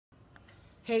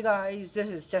Hey guys, this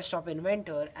is Desktop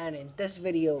Inventor, and in this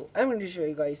video I'm going to show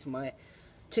you guys my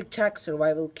Tic-Tac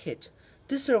survival kit.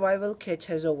 This survival kit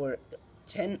has over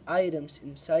 10 items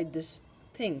inside this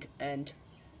thing, and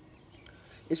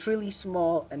it's really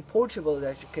small and portable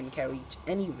that you can carry it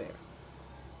anywhere.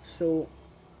 So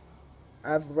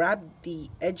I've wrapped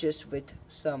the edges with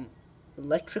some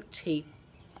electric tape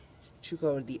to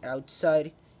cover the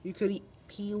outside. You could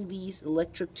peel these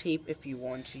electric tape if you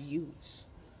want to use.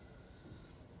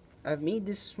 I've made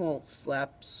this small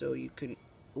flap so you can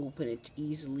open it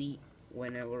easily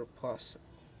whenever possible.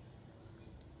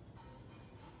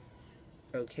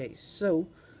 Okay, so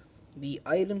the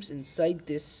items inside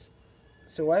this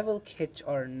survival kit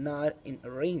are not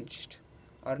arranged.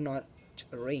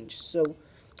 So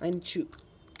I need to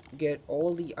get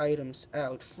all the items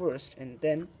out first, and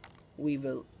then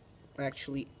I'll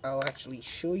actually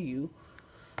show you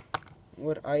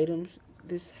what items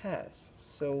this has.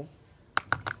 So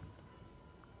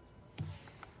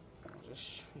I'll just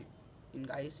show you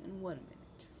guys in 1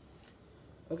 minute.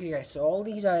 Okay guys, so all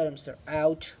these items are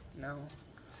out now.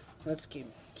 Let's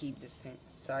keep this thing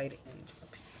aside, and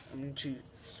I'm going to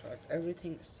sort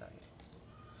everything aside.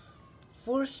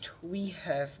 First we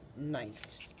have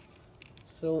knives.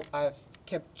 So I've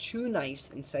kept 2 knives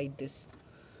inside this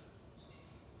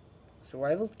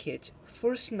survival kit.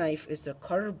 First knife is the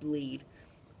cutter blade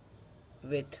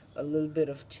with a little bit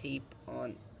of tape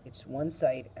on its one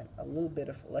side and a little bit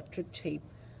of electric tape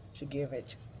to give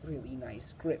it really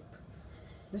nice grip.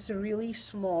 This is a really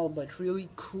small but really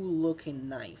cool looking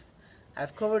knife.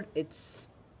 I've covered its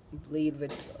blade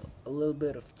with a little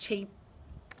bit of tape.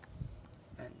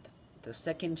 And the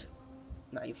second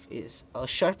knife is a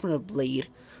sharpener blade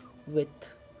with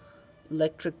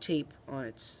electric tape on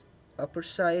its upper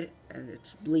side and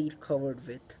its blade covered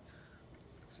with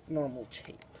normal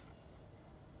tape.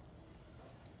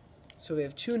 So we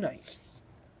have 2 knives.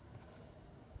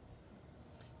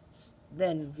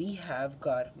 Then we have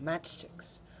got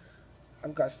matchsticks.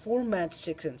 I've got 4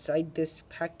 matchsticks inside this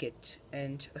packet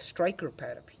and a striker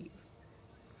pad up here.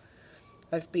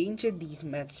 I've painted these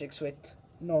matchsticks with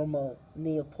normal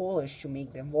nail polish to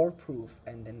make them waterproof,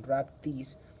 and then wrapped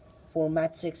these 4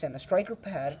 matchsticks and a striker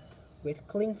pad with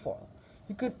cling foil.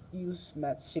 You could use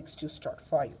matchsticks to start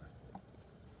fire.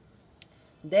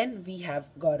 Then we have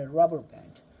got a rubber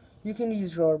band. You can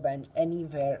use rubber band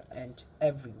anywhere and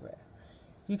everywhere.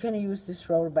 You can use this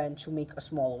rubber band to make a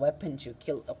small weapon to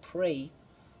kill a prey,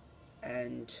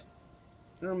 and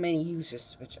there are many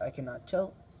uses which I cannot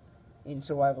tell in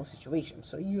survival situations.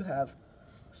 So you have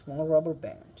a small rubber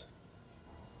band.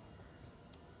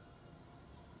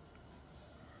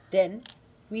 Then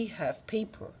we have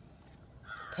paper,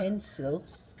 pencil,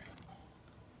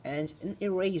 and an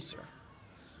eraser.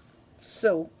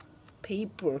 So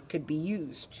paper could be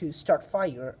used to start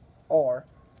fire or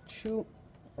to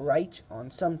write on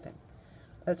something.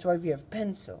 That's why we have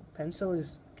pencil.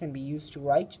 Can be used to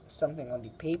write something on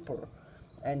the paper,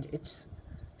 and its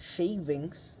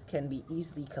shavings can be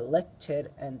easily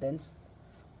collected and then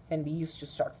can be used to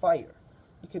start fire.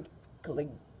 You could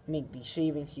make these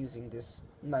shavings using this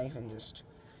knife and just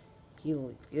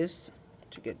peel this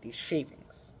to get these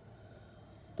shavings.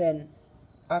 Then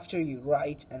after you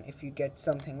write, and if you get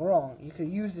something wrong, you could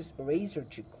use this eraser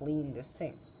to clean this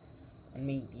thing and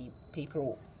make the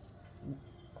paper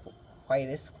quite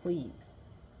as clean.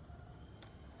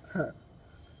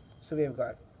 So we have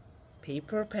got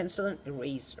paper, pencil, and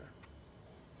eraser.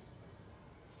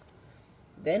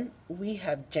 Then we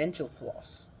have dental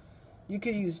floss. You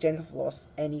could use dental floss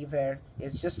anywhere.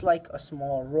 It's just like a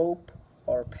small rope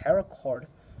or paracord,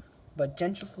 but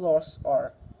dental floss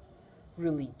are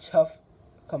really tough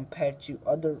compared to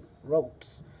other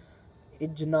ropes.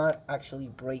 It do not actually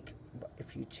break, but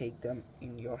if you take them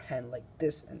in your hand like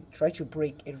this and try to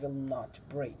break, it will not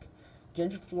break.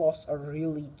 Dental floss are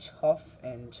really tough,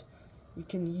 and you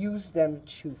can use them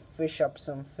to fish up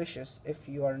some fishes if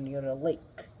you are near a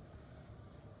lake.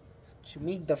 To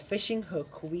make the fishing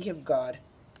hook, we have got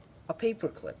a paper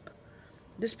clip.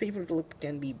 This paper clip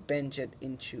can be bended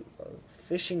into a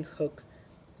fishing hook,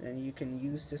 and you can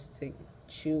use this thing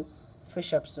to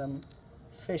fish up some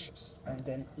fishes and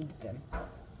then eat them.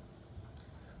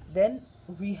 Then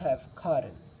we have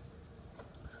cotton.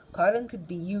 Cotton could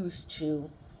be used to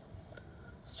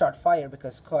start fire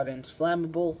because cotton is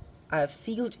flammable. I have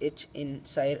sealed it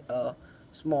inside a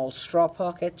small straw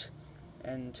pocket,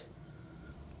 and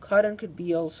cotton could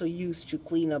be also used to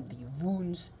clean up the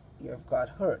wounds you have got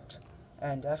hurt.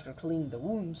 And after cleaning the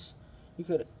wounds, you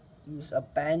could use a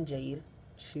band-aid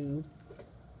to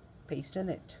paste in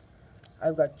it.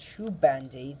 I've got 2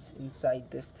 band-aids inside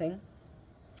this thing,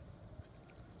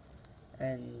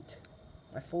 and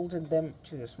I folded them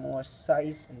to the smallest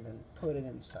size and then put it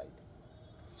inside.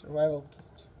 Survival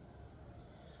kit.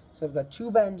 So I've got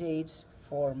 2 band-aids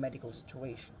for medical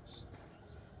situations.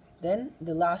 Then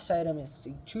the last item is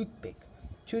the toothpick.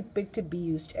 Toothpick could be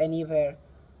used anywhere.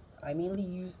 I mainly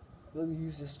will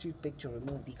use this toothpick to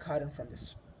remove the cotton from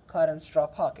this cotton straw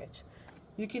pocket.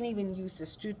 You can even use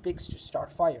this toothpicks to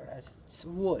start fire as it's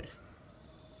wood.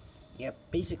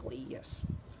 Yep, basically yes.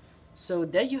 So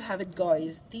there you have it,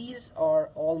 guys. These are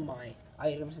all my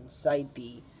items inside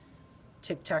the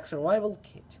Tic-Tac survival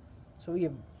kit. So we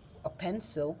have a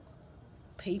pencil,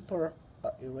 paper,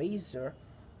 eraser,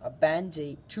 a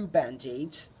band-aid, 2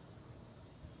 band-aids,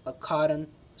 a cotton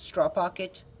straw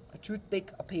pocket, a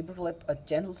toothpick, a paper clip, a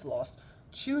dental floss,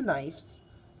 2 knives,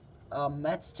 a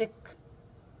matchstick,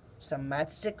 some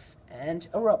matchsticks, and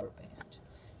a rubber band.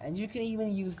 And you can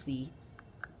even use the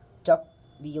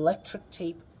electric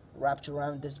tape wrapped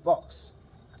around this box.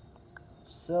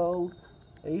 So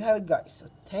there you have it, guys. So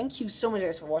thank you so much,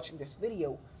 guys, for watching this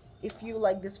video. If you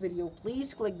like this video,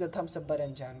 please click the thumbs up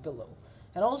button down below,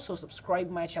 and also subscribe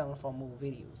my channel for more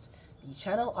videos. The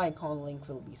channel icon link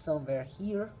will be somewhere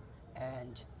here.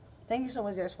 And thank you so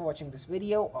much, guys, for watching this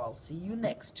video. I'll see you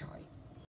next time.